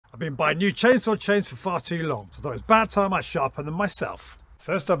been buying new chainsaw chains for far too long, so I thought it was about time I sharpened them myself.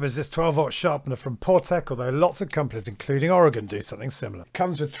 First up is this 12-volt sharpener from Portec, although lots of companies, including Oregon, do something similar. It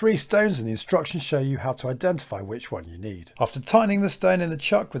comes with 3 stones and the instructions show you how to identify which one you need. After tightening the stone in the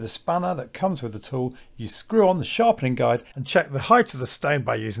chuck with a spanner that comes with the tool, you screw on the sharpening guide and check the height of the stone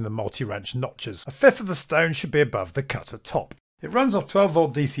by using the multi-wrench notches. 1/5 of the stone should be above the cutter top. It runs off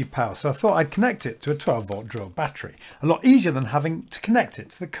 12-volt DC power, so I thought I'd connect it to a 12-volt drill battery. A lot easier than having to connect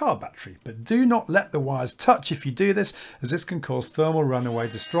it to the car battery. But do not let the wires touch if you do this, as this can cause thermal runaway,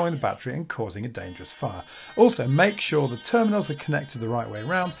 destroying the battery and causing a dangerous fire. Also, make sure the terminals are connected the right way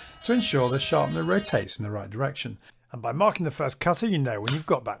around to ensure the sharpener rotates in the right direction. And by marking the first cutter, you know when you've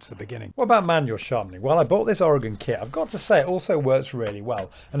got back to the beginning. What about manual sharpening? Well, I bought this Oregon kit. I've got to say it also works really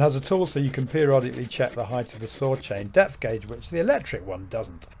well and has a tool so you can periodically check the height of the saw chain depth gauge, which the electric one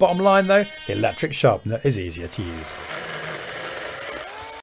doesn't. Bottom line though, the electric sharpener is easier to use.